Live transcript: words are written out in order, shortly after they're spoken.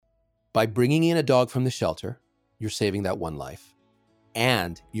By bringing in a dog from the shelter, you're saving that one life.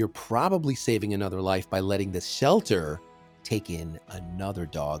 And you're probably saving another life by letting the shelter take in another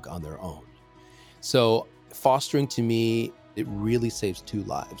dog on their own. So fostering, to me, it really saves two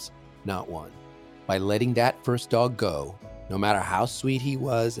lives, not one. By letting that first dog go, no matter how sweet he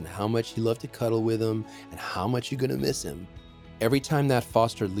was and how much you love to cuddle with him and how much you're going to miss him, every time that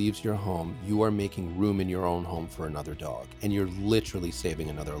foster leaves your home, you are making room in your own home for another dog, and you're literally saving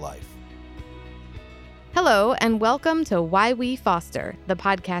another life. Hello, and welcome to Why We Foster, the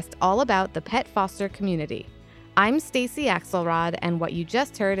podcast all about the pet foster community. I'm Stacey Axelrod, and what you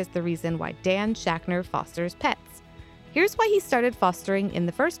just heard is the reason why Dan Schachner fosters pets. Here's why he started fostering in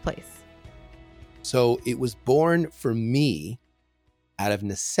the first place. So it was born for me out of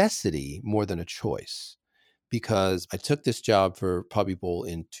necessity more than a choice, because I took this job for Puppy Bowl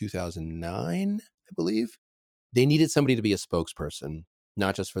in 2009, I believe. They needed somebody to be a spokesperson,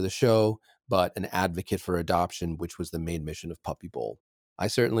 not just for the show, but an advocate for adoption, which was the main mission of Puppy Bowl. I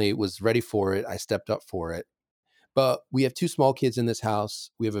certainly was ready for it. I stepped up for it. But we have two small kids in this house.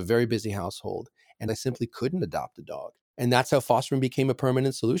 We have a very busy household, and I simply couldn't adopt a dog. And that's how fostering became a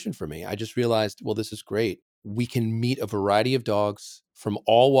permanent solution for me. I just realized, well, this is great. We can meet a variety of dogs from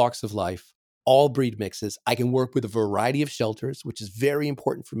all walks of life, all breed mixes. I can work with a variety of shelters, which is very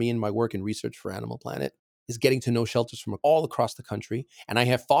important for me in my work and research for Animal Planet, is getting to know shelters from all across the country. And I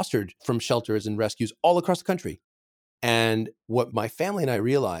have fostered from shelters and rescues all across the country. And what my family and I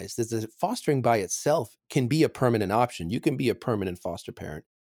realized is that fostering by itself can be a permanent option. You can be a permanent foster parent.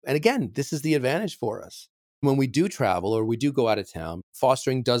 And again, this is the advantage for us. When we do travel or we do go out of town,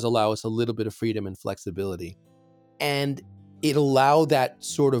 fostering does allow us a little bit of freedom and flexibility. And it allowed that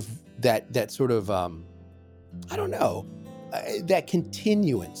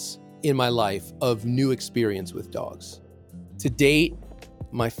continuance in my life of new experience with dogs. To date,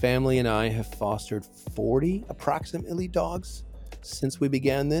 my family and I have fostered 40 approximately dogs since we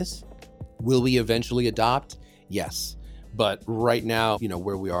began this. Will we eventually adopt? Yes. But right now,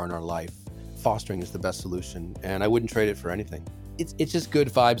 where we are in our life, fostering is the best solution, and I wouldn't trade it for anything. It's just good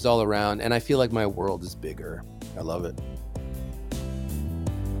vibes all around, and I feel like my world is bigger. I love it.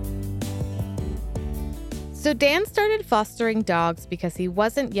 So Dan started fostering dogs because he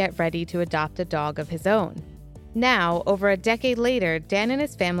wasn't yet ready to adopt a dog of his own. Now, over a decade later, Dan and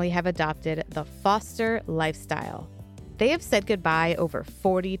his family have adopted the foster lifestyle. They have said goodbye over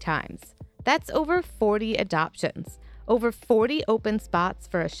 40 times. That's over 40 adoptions, over 40 open spots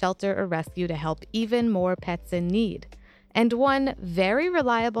for a shelter or rescue to help even more pets in need, and one very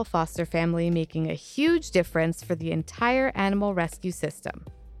reliable foster family making a huge difference for the entire animal rescue system.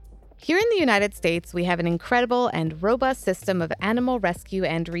 Here in the United States, we have an incredible and robust system of animal rescue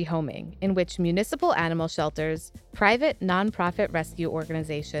and rehoming, in which municipal animal shelters, private nonprofit rescue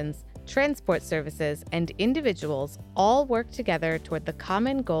organizations, transport services, and individuals all work together toward the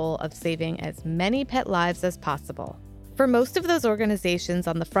common goal of saving as many pet lives as possible. For most of those organizations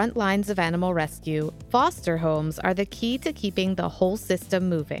on the front lines of animal rescue, foster homes are the key to keeping the whole system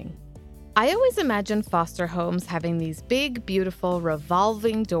moving. I always imagine foster homes having these big, beautiful,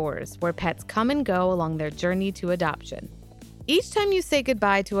 revolving doors where pets come and go along their journey to adoption. Each time you say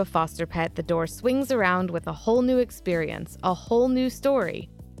goodbye to a foster pet, the door swings around with a whole new experience, a whole new story.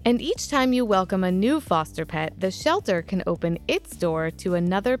 And each time you welcome a new foster pet, the shelter can open its door to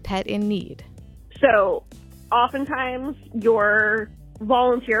another pet in need. So oftentimes your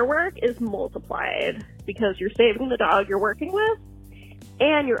volunteer work is multiplied because you're saving the dog you're working with,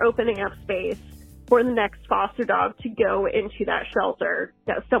 and you're opening up space for the next foster dog to go into that shelter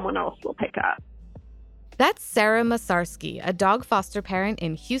that someone else will pick up. That's Sarah Masarski, a dog foster parent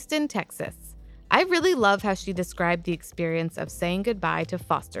in Houston, Texas. I really love how she described the experience of saying goodbye to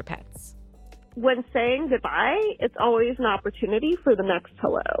foster pets. When saying goodbye, it's always an opportunity for the next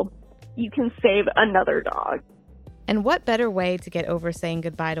hello. You can save another dog. And what better way to get over saying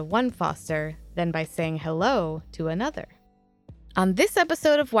goodbye to one foster than by saying hello to another? On this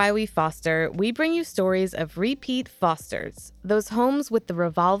episode of Why We Foster, we bring you stories of repeat fosters, those homes with the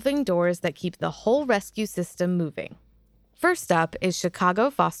revolving doors that keep the whole rescue system moving. First up is Chicago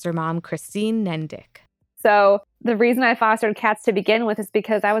foster mom Christine Nendick. So the reason I fostered cats to begin with is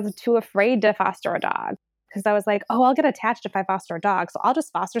because I was too afraid to foster a dog. Because I was like, I'll get attached if I foster a dog, so I'll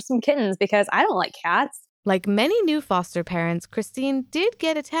just foster some kittens because I don't like cats. Like many new foster parents, Christine did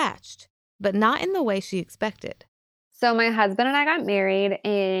get attached, but not in the way she expected. So my husband and I got married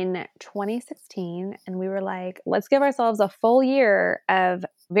in 2016, and we were like, let's give ourselves a full year of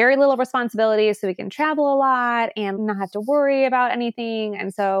very little responsibility so we can travel a lot and not have to worry about anything.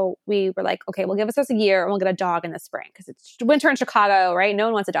 And so we were like, okay, we'll give ourselves a year and we'll get a dog in the spring because it's winter in Chicago, right? No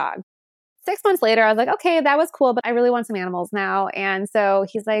one wants a dog. 6 months later, I was like, okay, that was cool, but I really want some animals now. And so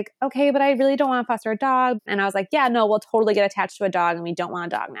he's like, okay, but I really don't want to foster a dog. And I was like, yeah, no, we'll totally get attached to a dog and we don't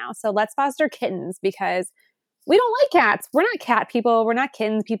want a dog now. So let's foster kittens because we don't like cats. We're not cat people. We're not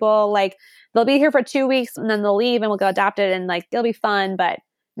kittens people. Like they'll be here for 2 weeks and then they'll leave and we'll go adopt it and like it'll be fun. But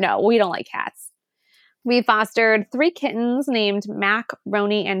no, we don't like cats. We fostered 3 kittens named Mac,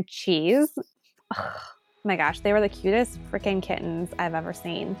 Roni, and Cheese. Oh my gosh, they were the cutest freaking kittens I've ever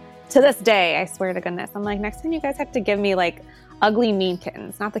seen. To this day, I swear to goodness. I'm like, next time you guys have to give me like ugly, mean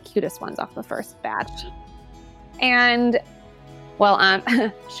kittens, not the cutest ones off the first batch. And well,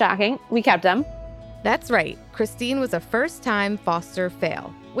 shocking, we kept them. That's right. Christine was a first-time foster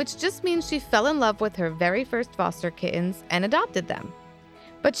fail, which just means she fell in love with her very first foster kittens and adopted them.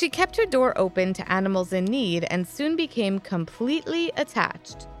 But she kept her door open to animals in need and soon became completely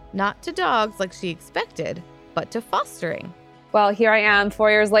attached, not to dogs like she expected, but to fostering. Well, here I am 4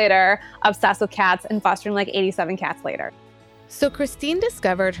 years later, obsessed with cats and fostering like 87 cats later. So Christine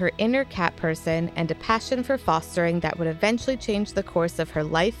discovered her inner cat person and a passion for fostering that would eventually change the course of her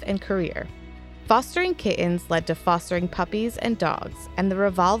life and career. Fostering kittens led to fostering puppies and dogs, and the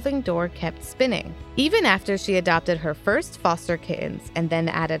revolving door kept spinning. Even after she adopted her first foster kittens and then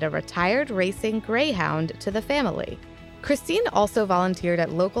added a retired racing greyhound to the family. Christine also volunteered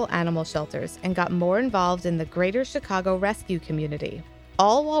at local animal shelters and got more involved in the greater Chicago rescue community,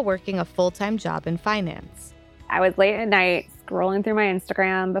 all while working a full-time job in finance. I was late at night scrolling through my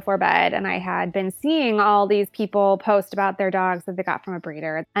Instagram before bed, and I had been seeing all these people post about their dogs that they got from a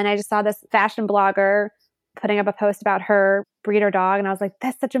breeder. And I just saw this fashion blogger putting up a post about her breeder dog, and I was like,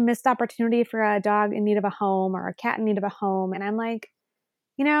 that's such a missed opportunity for a dog in need of a home or a cat in need of a home. And I'm like,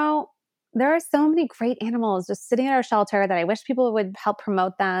 you know, there are so many great animals just sitting at our shelter that I wish people would help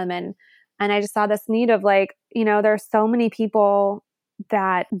promote them. And I just saw this need of like, you know, there are so many people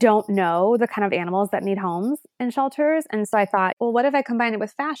that don't know the kind of animals that need homes and shelters. And so I thought, well, what if I combine it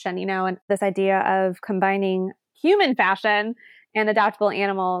with fashion, you know, and this idea of combining human fashion and adoptable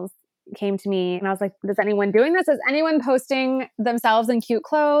animals came to me. And I was like, is anyone doing this? Is anyone posting themselves in cute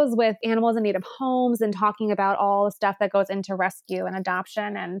clothes with animals in need of homes and talking about all the stuff that goes into rescue and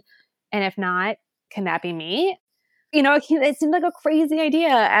adoption? And if not, can that be me? You know, it seemed like a crazy idea.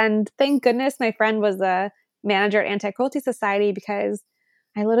 And thank goodness my friend was a manager at Anti-Cruelty Society, because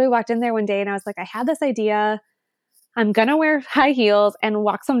I literally walked in there one day and I was like, I had this idea. I'm going to wear high heels and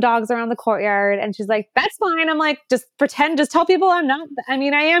walk some dogs around the courtyard. And she's like, that's fine. I'm like, just pretend, just tell people I'm not, I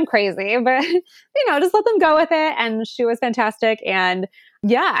mean, I am crazy, but you know, just let them go with it. And she was fantastic. And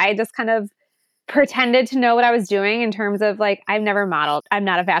yeah, I just kind of pretended to know what I was doing in terms of like, I've never modeled. I'm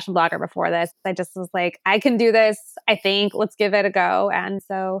not a fashion blogger before this. I just was like, I can do this. I think let's give it a go. And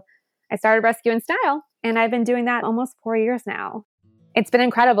so I started Rescue in Style, and I've been doing that almost 4 years now. It's been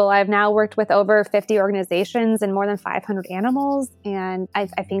incredible. I've now worked with over 50 organizations and more than 500 animals. And I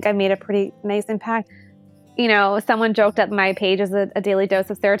think I've made a pretty nice impact. You know, someone joked that my page is a daily dose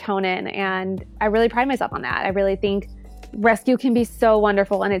of serotonin, and I really pride myself on that. I really think rescue can be so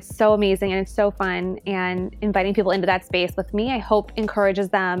wonderful, and it's so amazing, and it's so fun. And inviting people into that space with me, I hope encourages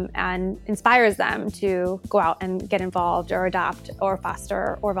them and inspires them to go out and get involved or adopt or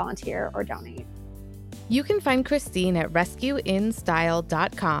foster or volunteer or donate. You can find Christine at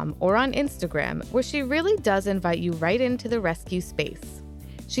rescueinstyle.com or on Instagram, where she really does invite you right into the rescue space.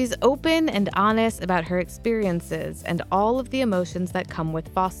 She's open and honest about her experiences and all of the emotions that come with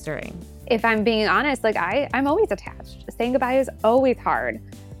fostering. If I'm being honest, like I'm always attached. Saying goodbye is always hard.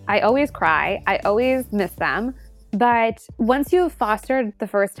 I always cry. I always miss them. But once you've fostered the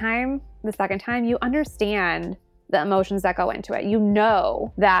first time, the second time, you understand the emotions that go into it. You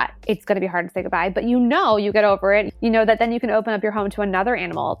know that it's going to be hard to say goodbye, but you know you get over it. You know that then you can open up your home to another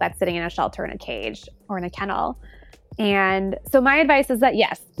animal that's sitting in a shelter, in a cage, or in a kennel. And so my advice is that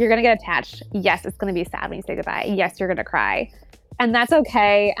yes, you're going to get attached. Yes, it's going to be sad when you say goodbye. Yes, you're going to cry. And that's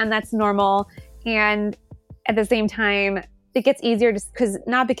okay. And that's normal. And at the same time, it gets easier just because,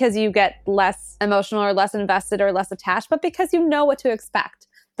 not because you get less emotional or less invested or less attached, but because you know what to expect.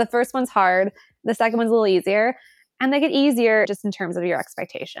 The first one's hard. The second one's a little easier. And they get easier just in terms of your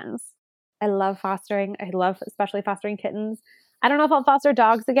expectations. I love fostering. I love especially fostering kittens. I don't know if I'll foster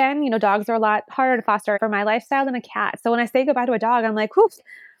dogs again. You know, dogs are a lot harder to foster for my lifestyle than a cat. So when I say goodbye to a dog, I'm like, whew,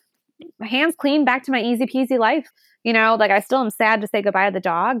 my hands clean, back to my easy peasy life. You know, like I still am sad to say goodbye to the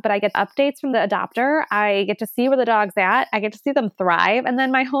dog, but I get updates from the adopter. I get to see where the dog's at. I get to see them thrive. And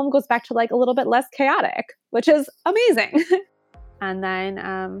then my home goes back to like a little bit less chaotic, which is amazing. And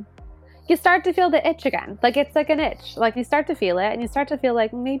then, you start to feel the itch again. Like it's like an itch. Like you start to feel it and you start to feel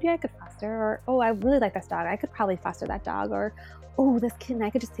like maybe I could foster, or, oh, I really like this dog. I could probably foster that dog, or, oh, this kitten, I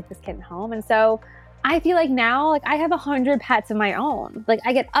could just take this kitten home. And so I feel like now, like I have 100 pets of my own. Like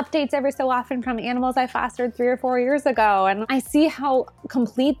I get updates every so often from animals I fostered 3 or 4 years ago. And I see how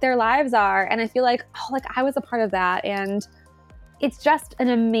complete their lives are. And I feel like, oh, like I was a part of that. And it's just an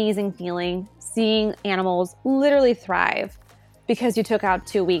amazing feeling seeing animals literally thrive because you took out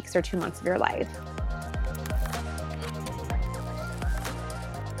 2 weeks or 2 months of your life.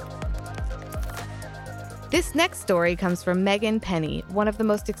 This next story comes from Megan Penny, one of the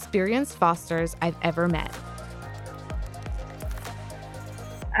most experienced fosters I've ever met.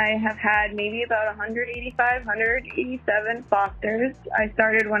 I have had maybe about 185, 187 fosters. I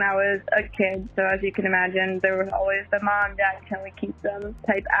started when I was a kid, so as you can imagine, there was always the mom, dad, can we keep them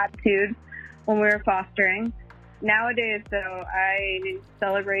type attitude when we were fostering. Nowadays, though, I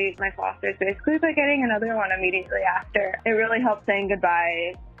celebrate my fosters basically by getting another one immediately after. It really helps saying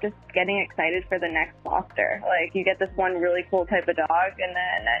goodbye, just getting excited for the next foster. Like, you get this one really cool type of dog, and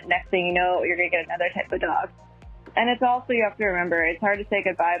then next thing you know, you're going to get another type of dog. And it's also, you have to remember, it's hard to say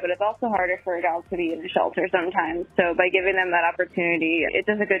goodbye, but it's also harder for a dog to be in a shelter sometimes. So by giving them that opportunity, it's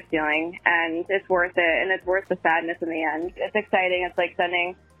just a good feeling, and it's worth it, and it's worth the sadness in the end. It's exciting. It's like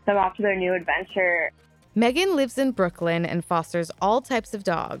sending them off to their new adventure. Megan lives in Brooklyn and fosters all types of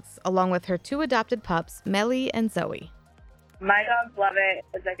dogs, along with her 2 adopted pups, Melly and Zoe. My dogs love it.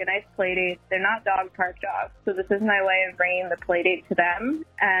 It's like a nice play date. They're not dog park dogs, so this is my way of bringing the play date to them,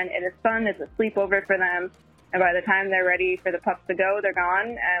 and it is fun. It's a sleepover for them. And by the time they're ready for the pups to go, they're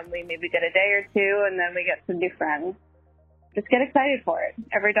gone, and we maybe get a day or two, and then we get some new friends. Just get excited for it.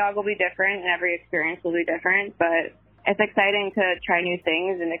 Every dog will be different, and every experience will be different, but it's exciting to try new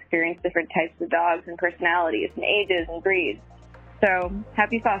things and experience different types of dogs and personalities and ages and breeds. So,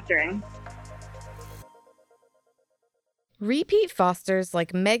 happy fostering. Repeat fosters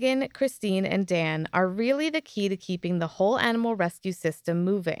like Megan, Christine, and Dan are really the key to keeping the whole animal rescue system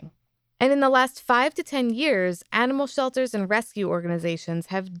moving. And in the last 5 to 10 years, animal shelters and rescue organizations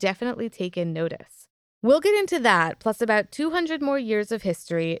have definitely taken notice. We'll get into that, plus about 200 more years of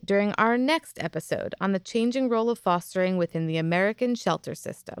history during our next episode on the changing role of fostering within the American shelter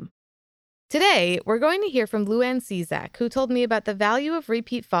system. Today, we're going to hear from Luann Cizak, who told me about the value of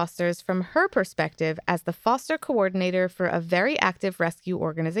repeat fosters from her perspective as the foster coordinator for a very active rescue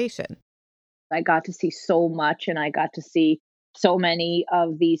organization. I got to see so much, and I got to see so many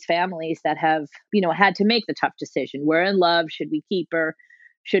of these families that have, had to make the tough decision. We're in love. Should we keep her?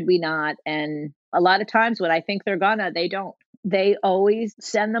 Should we not? And a lot of times when I think they're gonna, they don't. They always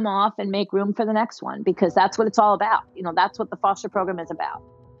send them off and make room for the next one, because that's what it's all about. That's what the foster program is about.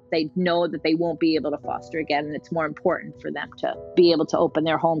 They know that they won't be able to foster again, and it's more important for them to be able to open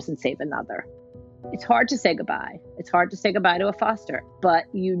their homes and save another. It's hard to say goodbye. It's hard to say goodbye to a foster, but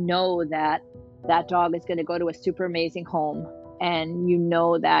you know that that dog is going to go to a super amazing home, and you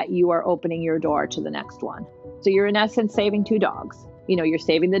know that you are opening your door to the next one. So you're in essence saving 2 dogs. You're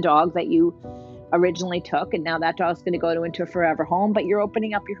saving the dog that you originally took, and now that dog's going to go into a forever home, but you're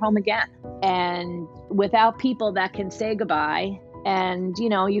opening up your home again. And without people that can say goodbye, and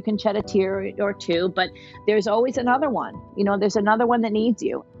you can shed a tear or 2, but there's always another one. There's another one that needs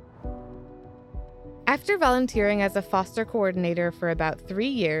you. After volunteering as a foster coordinator for about 3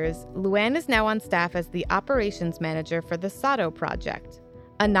 years, Luann is now on staff as the operations manager for the Sato Project,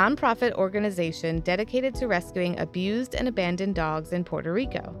 a nonprofit organization dedicated to rescuing abused and abandoned dogs in Puerto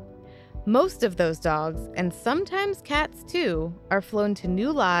Rico. Most of those dogs, and sometimes cats too, are flown to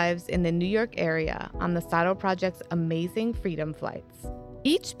new lives in the New York area on the Sato Project's amazing Freedom Flights.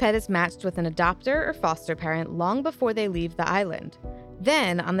 Each pet is matched with an adopter or foster parent long before they leave the island.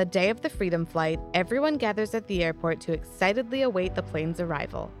 Then, on the day of the Freedom Flight, everyone gathers at the airport to excitedly await the plane's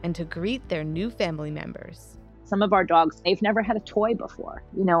arrival and to greet their new family members. Some of our dogs, they've never had a toy before,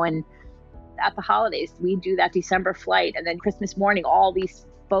 and at the holidays, we do that December flight, and then Christmas morning, all these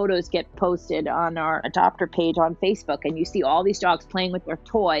photos get posted on our adopter page on Facebook, and you see all these dogs playing with their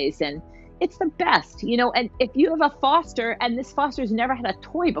toys, and it's the best, and if you have a foster and this foster's never had a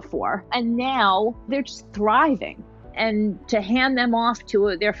toy before, and now they're just thriving, and to hand them off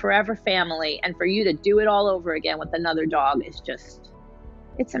to their forever family and for you to do it all over again with another dog is just,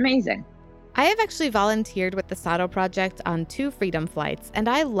 it's amazing. I have actually volunteered with the Sato Project on 2 Freedom Flights, and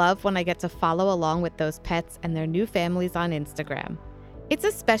I love when I get to follow along with those pets and their new families on Instagram. It's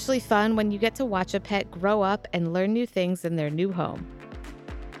especially fun when you get to watch a pet grow up and learn new things in their new home.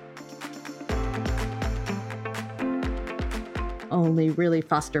 only really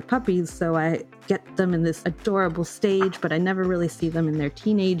foster puppies, so I get them in this adorable stage, but I never really see them in their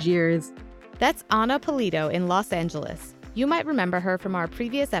teenage years. That's Anna Polito in Los Angeles. You might remember her from our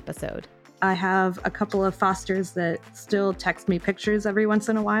previous episode. I have a couple of fosters that still text me pictures every once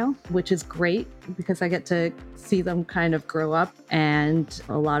in a while, which is great because I get to see them kind of grow up, and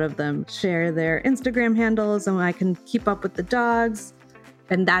a lot of them share their Instagram handles and I can keep up with the dogs.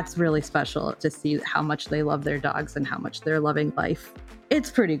 And that's really special to see how much they love their dogs and how much they're loving life. It's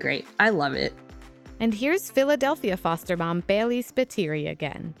pretty great. I love it. And here's Philadelphia foster mom Bailey Spiteri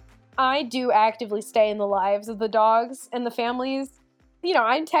again. I do actively stay in the lives of the dogs and the families. You know,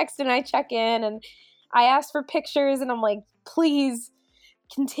 I'm texting, I check in, and I ask for pictures, and I'm like, please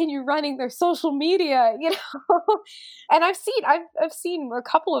continue running their social media, you know? And I've seen a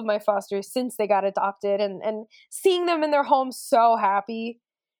couple of my fosters since they got adopted, and seeing them in their home so happy.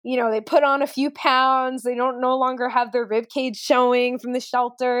 You know, they put on a few pounds, they no longer have their rib cage showing from the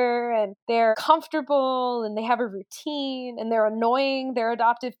shelter, and they're comfortable, and they have a routine, and they're annoying their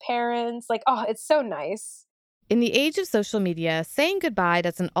adoptive parents. Like, oh, it's so nice. In the age of social media, saying goodbye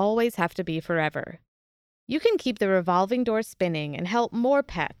doesn't always have to be forever. You can keep the revolving door spinning and help more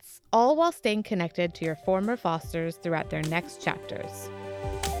pets, all while staying connected to your former fosters throughout their next chapters.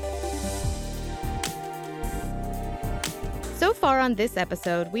 So far on this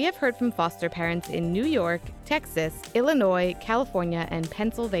episode, we have heard from foster parents in New York, Texas, Illinois, California, and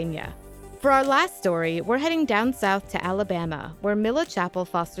Pennsylvania. For our last story, we're heading down south to Alabama, where Milla Chappell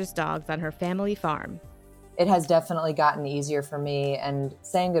fosters dogs on her family farm. It has definitely gotten easier for me, and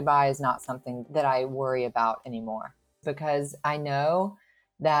saying goodbye is not something that I worry about anymore because I know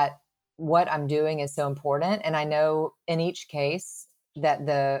that what I'm doing is so important. And I know in each case that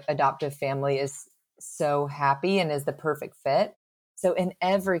the adoptive family is so happy and is the perfect fit. So in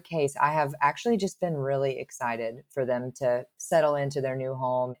every case, I have actually just been really excited for them to settle into their new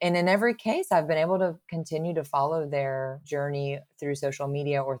home. And in every case, I've been able to continue to follow their journey through social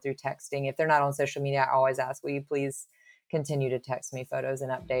media or through texting. If they're not on social media, I always ask, will you please continue to text me photos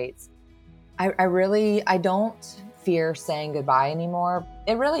and updates? I don't fear saying goodbye anymore.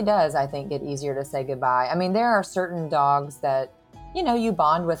 It really does, I think, get easier to say goodbye. I mean, there are certain dogs that, you know, you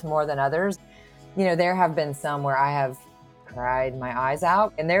bond with more than others. You know, there have been some where I have cried my eyes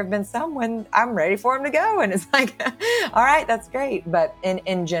out, and there have been some when I'm ready for him to go, and it's like, all right, that's great. But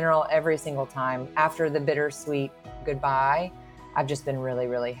in general, every single time after the bittersweet goodbye, I've just been really,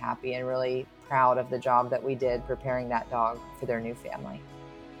 really happy and really proud of the job that we did preparing that dog for their new family.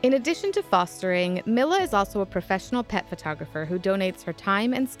 In addition to fostering, Milla is also a professional pet photographer who donates her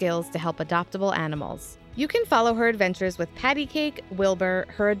time and skills to help adoptable animals. You can follow her adventures with Patty Cake, Wilbur,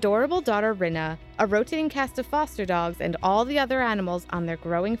 her adorable daughter Rinna, a rotating cast of foster dogs, and all the other animals on their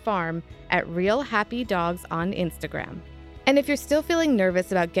growing farm at Real Happy Dogs on Instagram. And if you're still feeling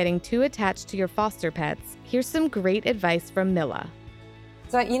nervous about getting too attached to your foster pets, here's some great advice from Milla.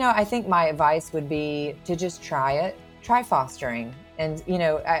 So, you know, I think my advice would be to just try it. Try fostering. And, you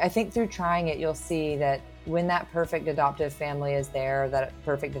know, I think through trying it, you'll see that when that perfect adoptive family is there, that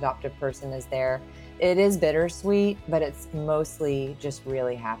perfect adoptive person is there, it is bittersweet, but it's mostly just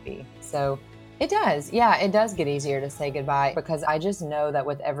really happy. So it does get easier to say goodbye because I just know that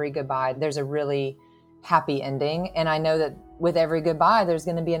with every goodbye, there's a really happy ending. And I know that with every goodbye, there's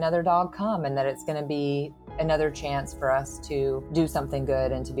going to be another dog come, and that it's going to be another chance for us to do something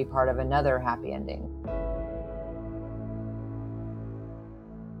good and to be part of another happy ending.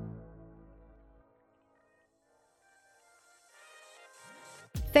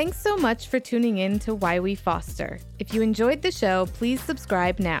 Thanks so much for tuning in to Why We Foster. If you enjoyed the show, please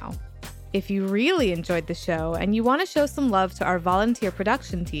subscribe now. If you really enjoyed the show and you want to show some love to our volunteer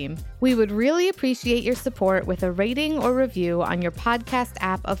production team, we would really appreciate your support with a rating or review on your podcast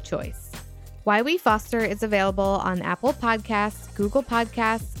app of choice. Why We Foster is available on Apple Podcasts, Google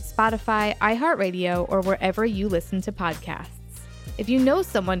Podcasts, Spotify, iHeartRadio, or wherever you listen to podcasts. If you know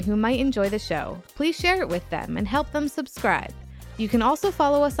someone who might enjoy the show, please share it with them and help them subscribe. You can also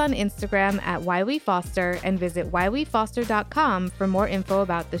follow us on Instagram at WhyWeFoster and visit whywefoster.com for more info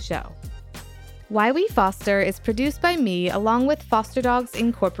about the show. Why We Foster is produced by me along with Foster Dogs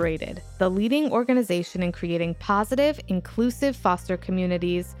Incorporated, the leading organization in creating positive, inclusive foster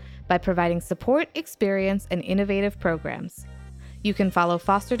communities by providing support, experience, and innovative programs. You can follow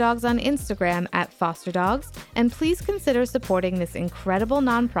Foster Dogs on Instagram at Foster Dogs, and please consider supporting this incredible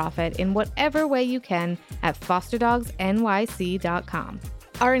nonprofit in whatever way you can at fosterdogsnyc.com.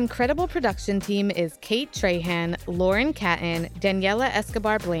 Our incredible production team is Kate Trahan, Lauren Catton, Daniela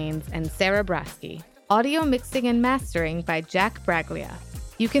Escobar-Blaines, and Sarah Brasky. Audio mixing and mastering by Jack Braglia.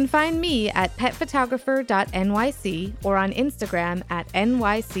 You can find me at petphotographer.nyc or on Instagram at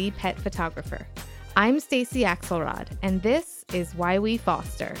nycpetphotographer. I'm Stacey Axelrod, and this is Why We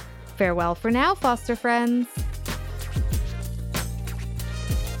Foster. Farewell for now, foster friends.